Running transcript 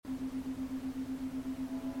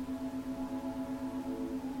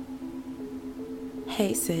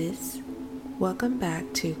Hey sis, welcome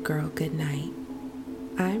back to Girl Goodnight.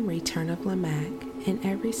 I'm Return of Lamac, and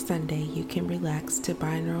every Sunday you can relax to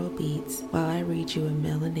binaural beats while I read you a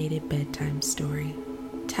melanated bedtime story.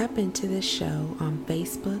 Tap into this show on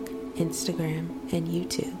Facebook, Instagram, and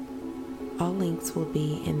YouTube. All links will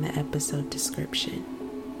be in the episode description.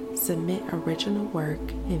 Submit original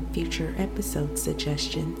work and future episode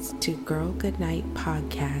suggestions to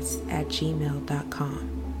girlgoodnightpodcast@gmail.com.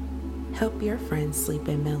 Help your friends sleep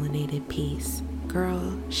in melanated peace.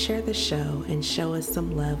 Girl, share the show and show us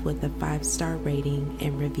some love with a 5-star rating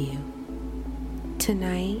and review.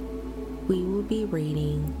 Tonight, we will be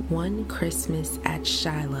reading One Christmas at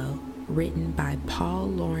Shiloh, written by Paul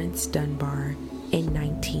Laurence Dunbar in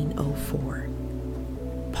 1904.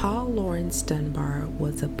 Paul Laurence Dunbar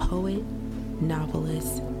was a poet,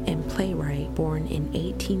 novelist, and playwright born in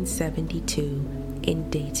 1872 in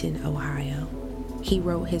Dayton, Ohio. He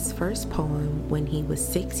wrote his first poem when he was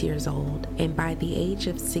 6 years old, and by the age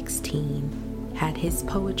of 16, had his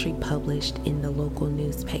poetry published in the local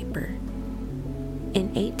newspaper.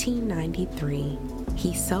 In 1893,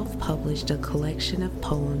 he self-published a collection of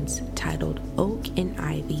poems titled Oak and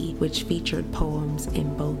Ivy, which featured poems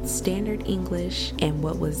in both standard English and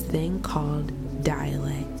what was then called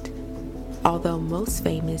dialect. Although most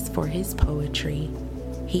famous for his poetry,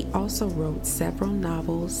 he also wrote several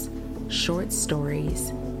novels, short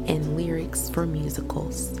stories, and lyrics for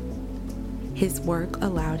musicals. His work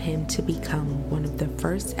allowed him to become one of the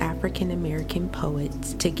first African American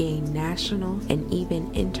poets to gain national and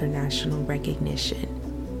even international recognition.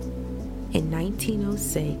 In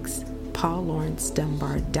 1906, Paul Laurence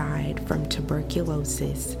Dunbar died from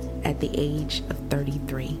tuberculosis at the age of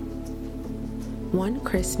 33. One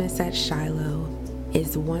Christmas at Shiloh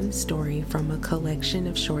is one story from a collection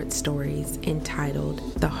of short stories entitled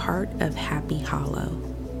The Heart of Happy Hollow.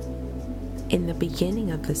 In the beginning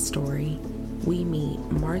of the story, we meet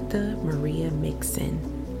Martha Maria Mixon,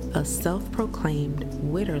 a self-proclaimed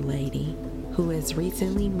widow lady who has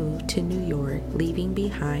recently moved to New York, leaving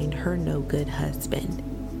behind her no-good husband.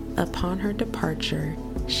 Upon her departure,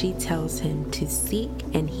 she tells him to seek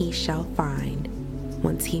and he shall find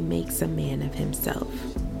once he makes a man of himself.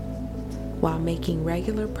 While making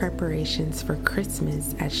regular preparations for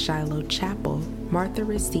Christmas at Shiloh Chapel, Martha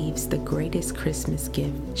receives the greatest Christmas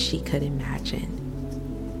gift she could imagine.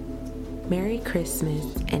 Merry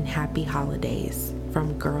Christmas and Happy Holidays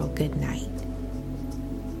from Girl Goodnight.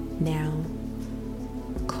 Now,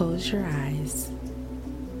 close your eyes,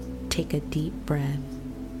 take a deep breath,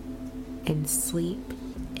 and sleep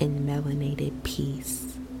in melanated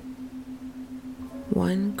peace.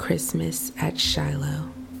 One Christmas at Shiloh.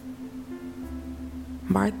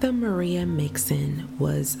 Martha Maria Mixon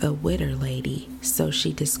was a widow lady, so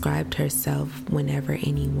she described herself whenever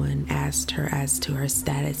anyone asked her as to her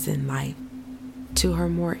status in life. To her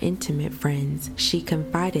more intimate friends, she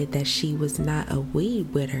confided that she was not a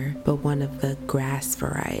weed widow, but one of the grass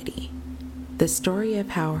variety. The story of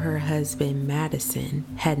how her husband Madison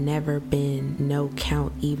had never been no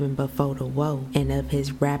count even before the woe, and of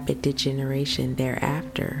his rapid degeneration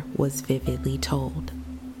thereafter, was vividly told.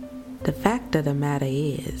 The fact of the matter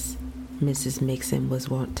is, Mrs. Mixon was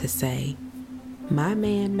wont to say, my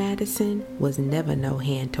man Madison was never no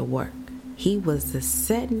hand to work. He was the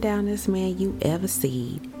setting downest man you ever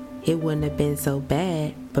seed. It wouldn't have been so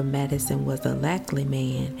bad, but Madison was a likely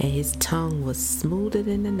man, and his tongue was smoother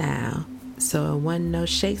than the Nile. So it wasn't no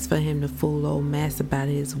shakes for him to fool old Mass about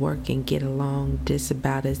his work and get along just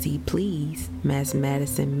about as he pleased. Mass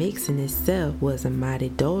Madison Mixon himself was a mighty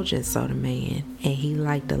indulgent sort of man, and he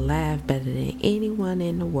liked to laugh better than anyone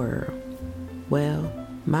in the world. Well,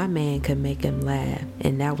 my man could make him laugh,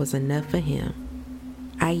 and that was enough for him.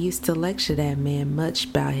 I used to lecture that man much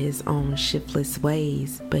about his own shiftless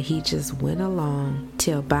ways, but he just went along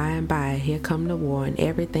till by and by here come the war and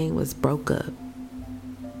everything was broke up.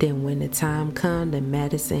 Then when the time come that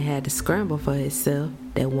Madison had to scramble for himself,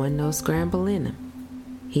 there wasn't no scramble in him.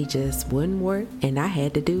 He just wouldn't work, and I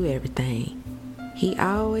had to do everything. He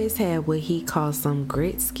always had what he called some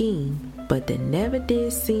great scheme, but they never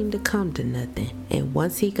did seem to come to nothing. And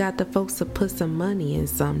once he got the folks to put some money in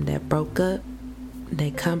something that broke up, they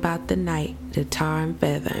come out the night to tar and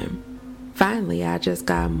feather him. Finally, I just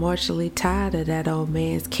got mortally tired of that old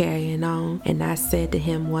man's carrying on, and I said to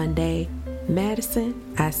him one day, Madison,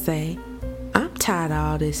 I say, I'm tired of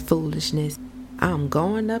all this foolishness. I'm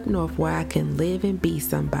going up north where I can live and be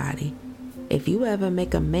somebody. If you ever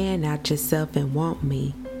make a man out yourself and want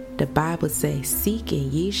me, the Bible says, seek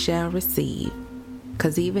and ye shall receive.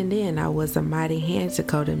 'Cause even then I was a mighty hand to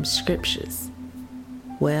quote them scriptures.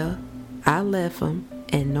 Well, I left him,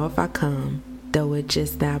 and north I come, though it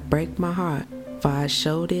just not break my heart, for I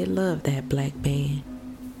sure did love that black man.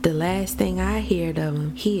 The last thing I heard of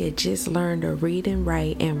him, he had just learned to read and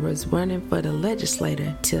write and was running for the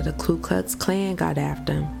legislature till the Ku Klux Klan got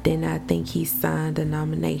after him. Then I think he signed a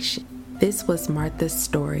nomination. This was Martha's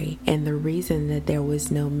story, and the reason that there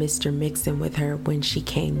was no Mr. Mixon with her when she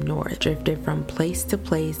came north, drifted from place to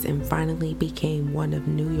place, and finally became one of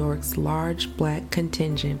New York's large black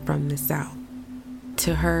contingent from the South.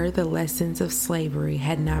 To her, the lessons of slavery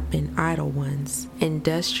had not been idle ones.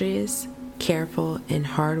 Industrious, careful, and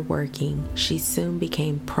hard-working, she soon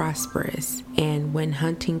became prosperous, and when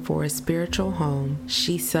hunting for a spiritual home,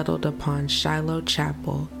 she settled upon Shiloh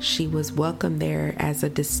Chapel. She was welcomed there as a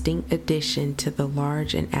distinct addition to the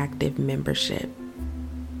large and active membership.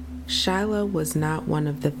 Shiloh was not one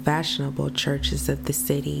of the fashionable churches of the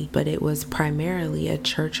city, but it was primarily a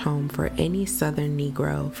church home for any Southern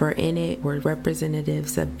Negro, for in it were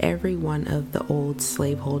representatives of every one of the old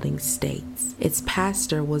slaveholding states. Its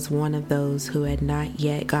pastor was one of those who had not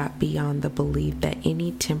yet got beyond the belief that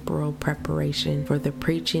any temporal preparation for the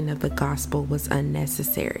preaching of the gospel was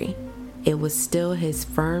unnecessary. It was still his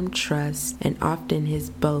firm trust and often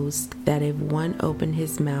his boast that if one opened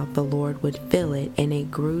his mouth, the Lord would fill it, and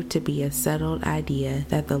it grew to be a settled idea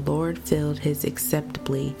that the Lord filled his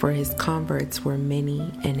acceptably, for his converts were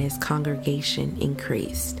many and his congregation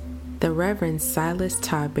increased. The Reverend Silas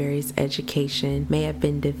Todbury's education may have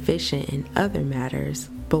been deficient in other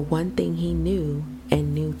matters, but one thing he knew,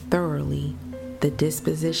 and knew thoroughly, the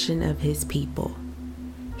disposition of his people.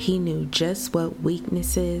 He knew just what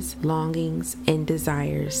weaknesses, longings, and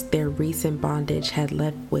desires their recent bondage had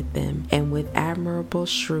left with them, and with admirable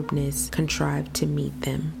shrewdness contrived to meet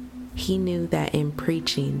them. He knew that in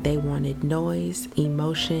preaching they wanted noise,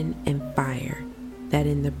 emotion, and fire, that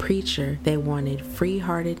in the preacher they wanted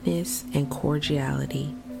free-heartedness and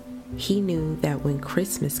cordiality. He knew that when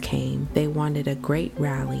Christmas came, they wanted a great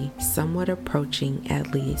rally, somewhat approaching,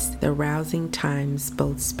 at least, the rousing times,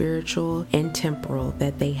 both spiritual and temporal,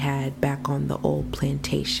 that they had back on the old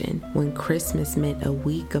plantation, when Christmas meant a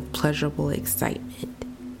week of pleasurable excitement.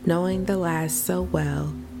 Knowing the last so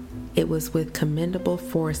well, it was with commendable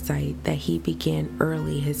foresight that he began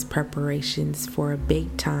early his preparations for a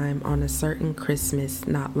big time on a certain Christmas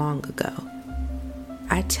not long ago.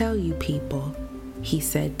 "I tell you people," he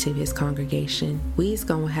said to his congregation, "we's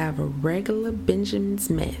gonna have a regular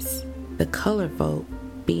Benjamin's mess." The colored folk,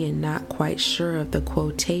 being not quite sure of the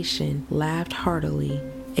quotation, laughed heartily,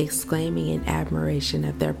 exclaiming in admiration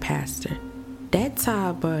of their pastor, "That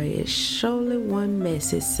Todbury is surely one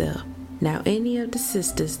mess itself. Now any of the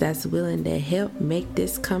sisters that's willing to help make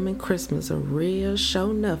this coming Christmas a real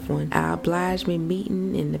sure enough one, I'll oblige me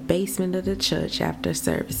meeting in the basement of the church after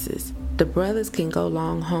services. The brothers can go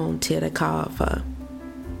long home till they call for."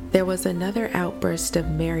 There was another outburst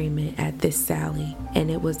of merriment at this sally,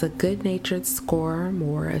 and it was a good-natured score or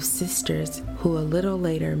more of sisters who a little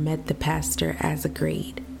later met the pastor as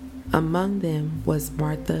agreed. Among them was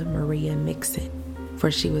Martha Maria Mixon,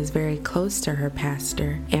 for she was very close to her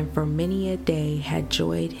pastor, and for many a day had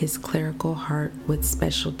joyed his clerical heart with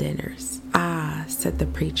special dinners. "Ah," said the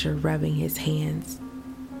preacher, rubbing his hands.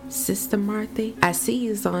 "Sister Martha, I see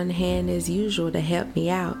you's on hand as usual to help me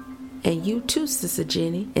out. And you too, Sister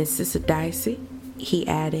Jenny and Sister Dicey," he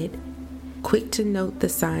added, quick to note the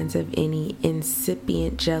signs of any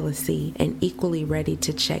incipient jealousy and equally ready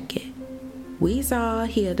to check it. "We's all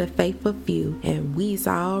here the faithful few, and we's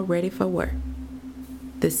all ready for work."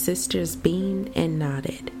 The sisters beamed and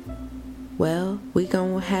nodded. "Well, we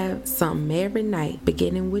gonna have something every night,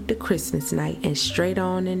 beginning with the Christmas night and straight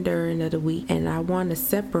on enduring of the week, and I want to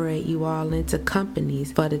separate you all into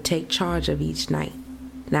companies for to take charge of each night.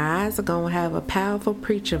 Now, I's gonna have a powerful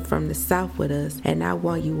preacher from the South with us, and I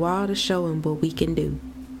want you all to show him what we can do.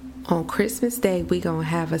 On Christmas Day, we gonna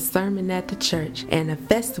have a sermon at the church and a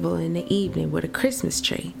festival in the evening with a Christmas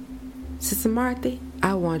tree. Sister Martha,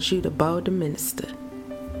 I want you to bow the minister."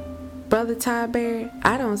 "Brother Todbury,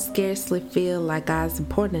 I don't scarcely feel like I's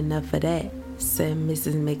important enough for that," said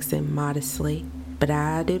Mrs. Mixon modestly, "but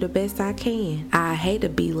I'll do the best I can. I hate to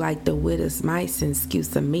be like the widow's mice and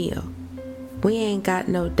excuse a meal." "We ain't got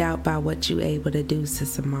no doubt about what you able to do,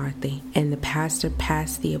 Sister Martha," and the pastor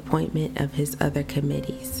passed the appointment of his other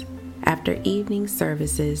committees. After evening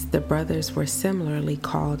services, the brothers were similarly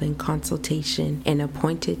called in consultation and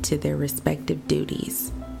appointed to their respective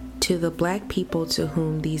duties. To the black people to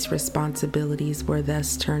whom these responsibilities were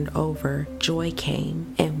thus turned over, joy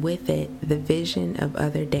came, and with it the vision of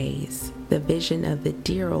other days, the vision of the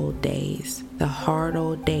dear old days, the hard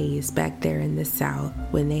old days back there in the South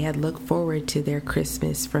when they had looked forward to their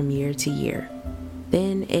Christmas from year to year.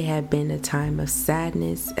 Then it had been a time of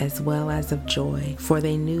sadness as well as of joy, for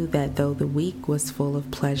they knew that though the week was full of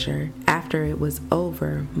pleasure, after it was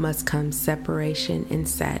over must come separation and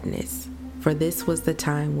sadness. For this was the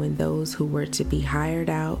time when those who were to be hired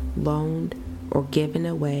out, loaned, or given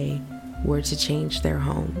away were to change their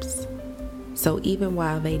homes. So even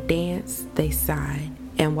while they danced, they sighed,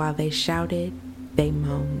 and while they shouted, they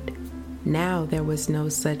moaned. Now there was no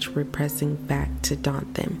such repressing fact to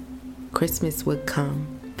daunt them. Christmas would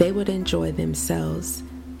come. They would enjoy themselves,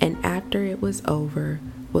 and after it was over,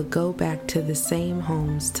 would go back to the same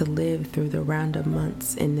homes to live through the round of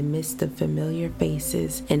months in the midst of familiar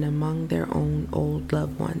faces and among their own old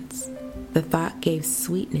loved ones. The thought gave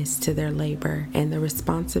sweetness to their labor, and the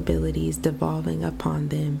responsibilities devolving upon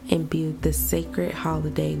them imbued the sacred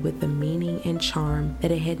holiday with a meaning and charm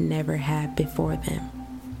that it had never had before them.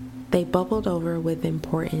 They bubbled over with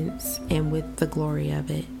importance and with the glory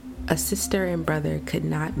of it. A sister and brother could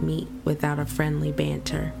not meet without a friendly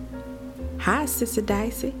banter. "Hi, Sister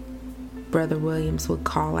Dicey," Brother Williams would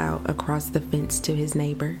call out across the fence to his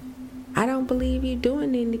neighbor. "I don't believe you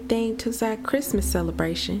doing anything to our Christmas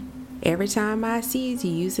celebration. Every time I sees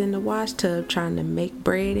you using the wash tub trying to make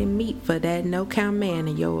bread and meat for that no-count man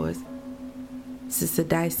of yours." Sister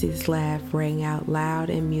Dicey's laugh rang out loud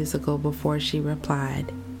and musical before she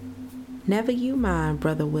replied, "Never you mind,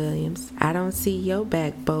 Brother Williams. I don't see your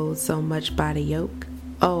back bowed so much by the yoke.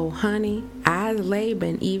 Oh, honey, I's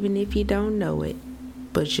laboring even if you don't know it,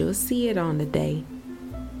 but you'll see it on the day.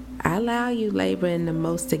 I allow you laboring the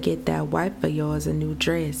most to get that wife of yours a new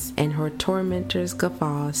dress," and her tormentor's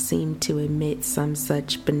guffaw seemed to admit some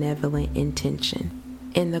such benevolent intention.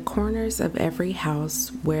 In the corners of every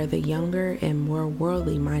house where the younger and more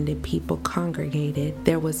worldly-minded people congregated,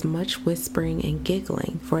 there was much whispering and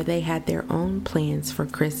giggling, for they had their own plans for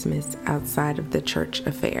Christmas outside of the church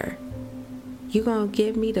affair. "You gonna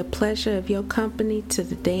give me the pleasure of your company to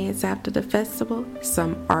the dance after the festival?"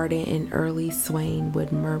 some ardent and early swain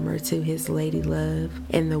would murmur to his lady love,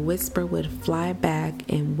 and the whisper would fly back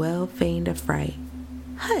in well-feigned affright,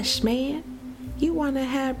 "Hush, man! You want to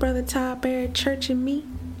have Brother Tallberry at church and me?"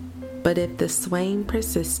 But if the swain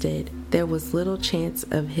persisted, there was little chance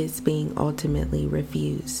of his being ultimately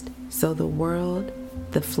refused. So the world,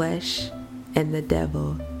 the flesh, and the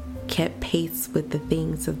devil kept pace with the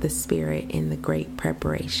things of the Spirit in the great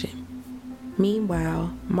preparation.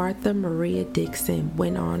 Meanwhile, Martha Maria Dixon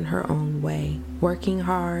went on her own way, working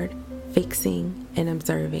hard, fixing, and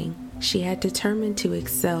observing. She had determined to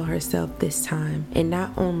excel herself this time, and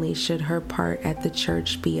not only should her part at the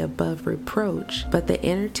church be above reproach, but the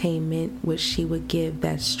entertainment which she would give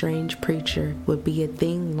that strange preacher would be a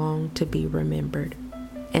thing long to be remembered.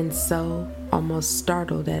 And so, almost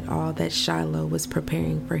startled at all that Shiloh was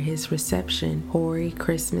preparing for his reception, hoary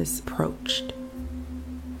Christmas approached.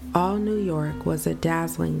 All New York was a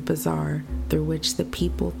dazzling bazaar through which the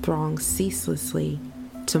people thronged ceaselessly,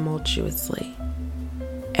 tumultuously.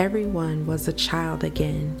 Everyone was a child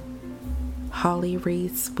again. Holly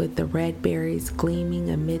wreaths with the red berries gleaming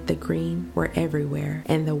amid the green were everywhere,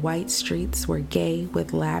 and the white streets were gay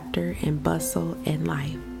with laughter and bustle and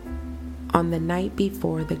life. On the night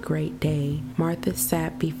before the great day, Martha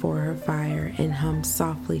sat before her fire and hummed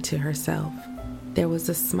softly to herself. There was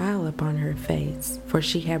a smile upon her face, for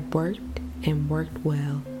she had worked and worked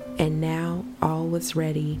well, and now all was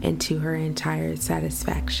ready and to her entire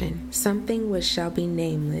satisfaction. Something which shall be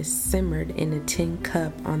nameless simmered in a tin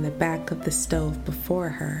cup on the back of the stove before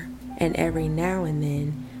her, and every now and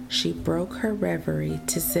then she broke her reverie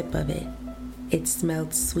to sip of it. It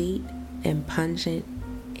smelled sweet and pungent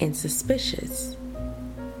and suspicious.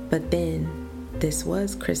 But then, this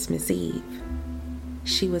was Christmas Eve.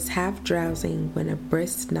 She was half drowsing when a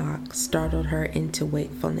brisk knock startled her into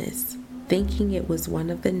wakefulness. Thinking it was one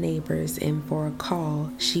of the neighbors in for a call,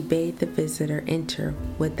 she bade the visitor enter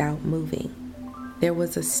without moving. There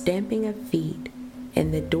was a stamping of feet,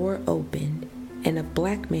 and the door opened, and a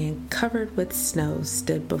black man covered with snow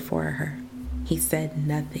stood before her. He said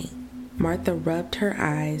nothing. Martha rubbed her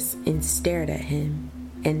eyes and stared at him,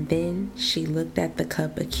 and then she looked at the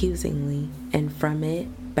cup accusingly, and from it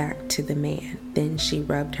back to the man. Then she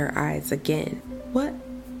rubbed her eyes again. What?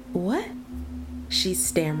 She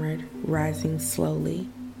stammered, rising slowly.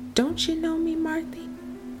 "Don't you know me, Marthy?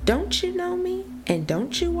 Don't you know me? And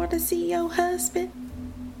don't you want to see your husband?"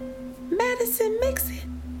 "Madison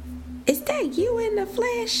Mixon, is that you in the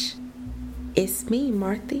flesh?" "It's me,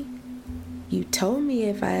 Marthy. You told me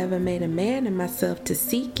if I ever made a man of myself to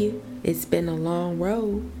seek you. It's been a long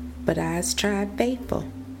road, but I's tried faithful."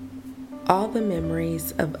 All the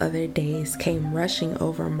memories of other days came rushing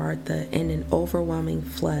over Martha in an overwhelming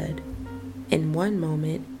flood. In one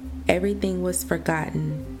moment, everything was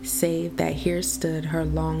forgotten, save that here stood her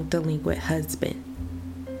long delinquent husband.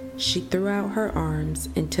 She threw out her arms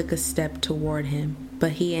and took a step toward him,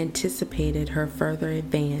 but he anticipated her further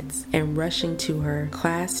advance and, rushing to her,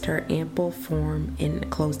 clasped her ample form in a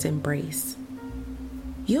close embrace.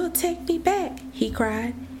 "You'll take me back," he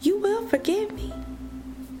cried. "You will forgive me?"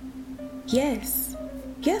 Yes,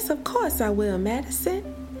 of course I will, Madison.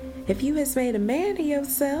 If you has made a man of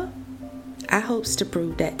yourself, I hopes to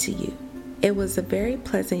prove that to you." It was a very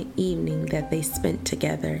pleasant evening that they spent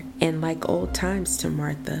together, and like old times to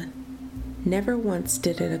Martha. Never once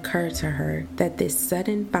did it occur to her that this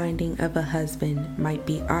sudden finding of a husband might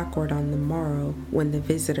be awkward on the morrow when the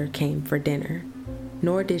visitor came for dinner.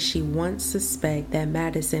 Nor did she once suspect that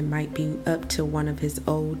Madison might be up to one of his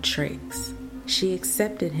old tricks. She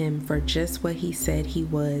accepted him for just what he said he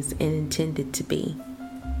was and intended to be.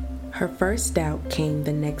 Her first doubt came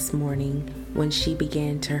the next morning when she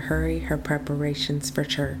began to hurry her preparations for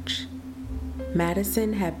church.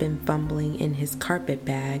 Madison had been fumbling in his carpet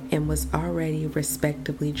bag and was already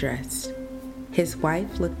respectably dressed. His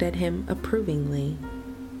wife looked at him approvingly,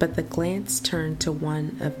 but the glance turned to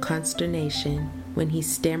one of consternation when he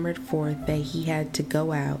stammered forth that he had to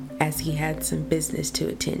go out as he had some business to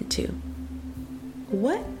attend to.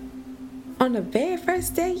 "What? On the very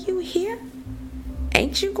first day you here?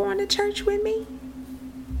 Ain't you going to church with me?"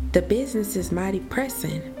 "The business is mighty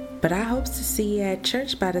pressing, but I hopes to see you at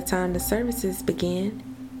church by the time the services begin."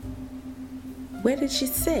 "Where did you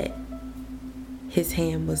sit?" His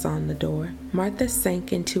hand was on the door. Martha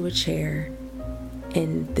sank into a chair,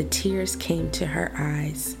 and the tears came to her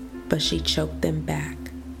eyes, but she choked them back.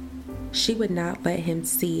 She would not let him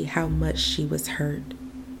see how much she was hurt.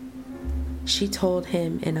 She told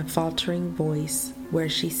him in a faltering voice where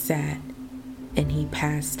she sat, and he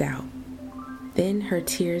passed out. Then her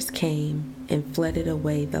tears came and flooded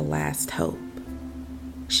away the last hope.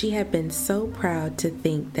 She had been so proud to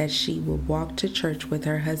think that she would walk to church with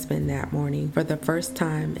her husband that morning for the first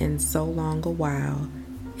time in so long a while,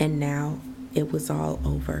 and now it was all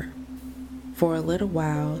over. For a little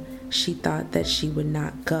while, she thought that she would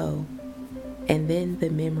not go, and then the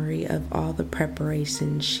memory of all the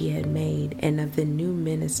preparations she had made and of the new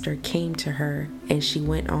minister came to her, and she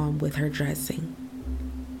went on with her dressing.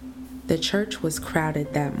 The church was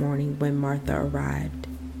crowded that morning when Martha arrived.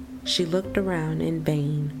 She looked around in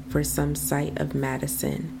vain for some sight of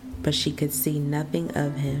Madison, but she could see nothing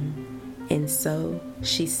of him, and so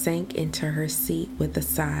she sank into her seat with a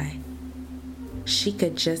sigh. She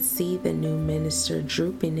could just see the new minister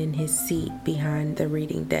drooping in his seat behind the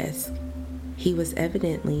reading desk. He was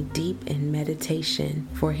evidently deep in meditation,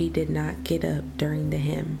 for he did not get up during the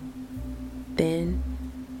hymn. Then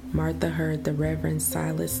Martha heard the Reverend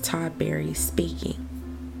Silas Todbury speaking.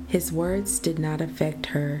 His words did not affect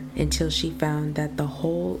her until she found that the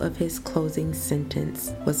whole of his closing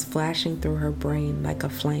sentence was flashing through her brain like a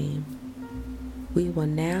flame. "We will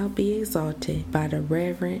now be exalted by the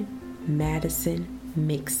Reverend Madison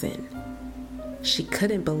Mixon." She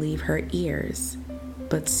couldn't believe her ears,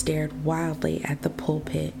 but stared wildly at the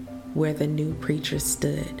pulpit where the new preacher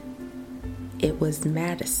stood. It was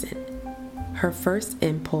Madison. Her first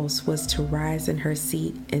impulse was to rise in her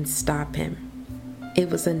seat and stop him. It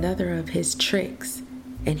was another of his tricks,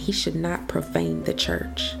 and he should not profane the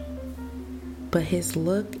church. But his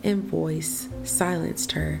look and voice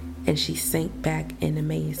silenced her, and she sank back in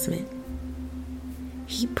amazement.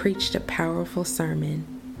 He preached a powerful sermon,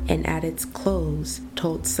 and at its close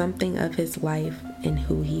told something of his life and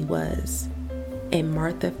who he was. And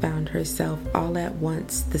Martha found herself all at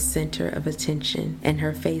once the center of attention, and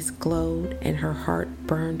her face glowed and her heart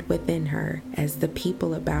burned within her as the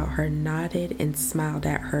people about her nodded and smiled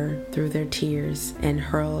at her through their tears and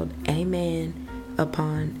hurled amen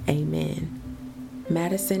upon amen.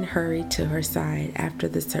 Madison hurried to her side after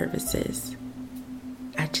the services.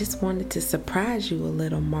 "I just wanted to surprise you a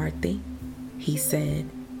little, Marthy," he said.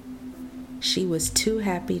 She was too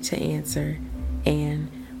happy to answer, and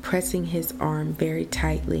pressing his arm very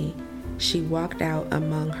tightly, she walked out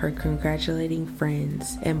among her congratulating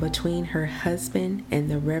friends, and between her husband and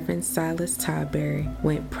the Reverend Silas Todbury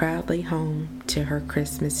went proudly home to her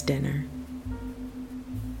Christmas dinner.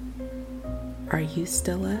 Are you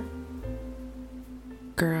still up?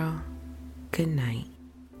 Girl, good night.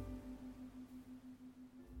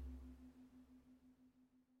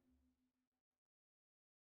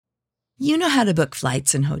 You know how to book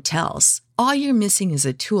flights and hotels. All you're missing is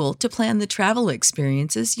a tool to plan the travel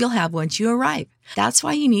experiences you'll have once you arrive. That's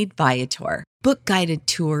why you need Viator. Book guided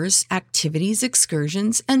tours, activities,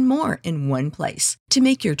 excursions, and more in one place to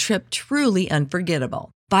make your trip truly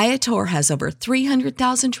unforgettable. Viator has over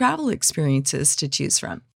 300,000 travel experiences to choose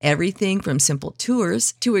from. Everything from simple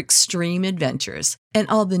tours to extreme adventures and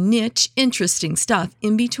all the niche, interesting stuff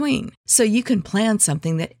in between. So you can plan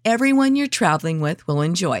something that everyone you're traveling with will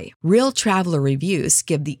enjoy. Real traveler reviews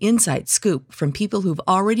give the inside scoop from people who've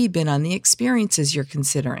already been on the experiences you're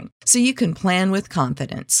considering. So you can plan with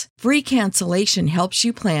confidence. Free cancellation helps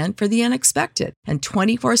you plan for the unexpected. And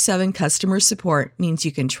 24/7 customer support means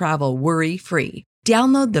you can travel worry-free.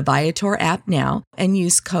 Download the Viator app now and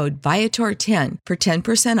use code Viator10 for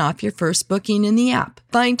 10% off your first booking in the app.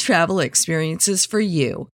 Find travel experiences for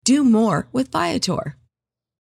you. Do more with Viator.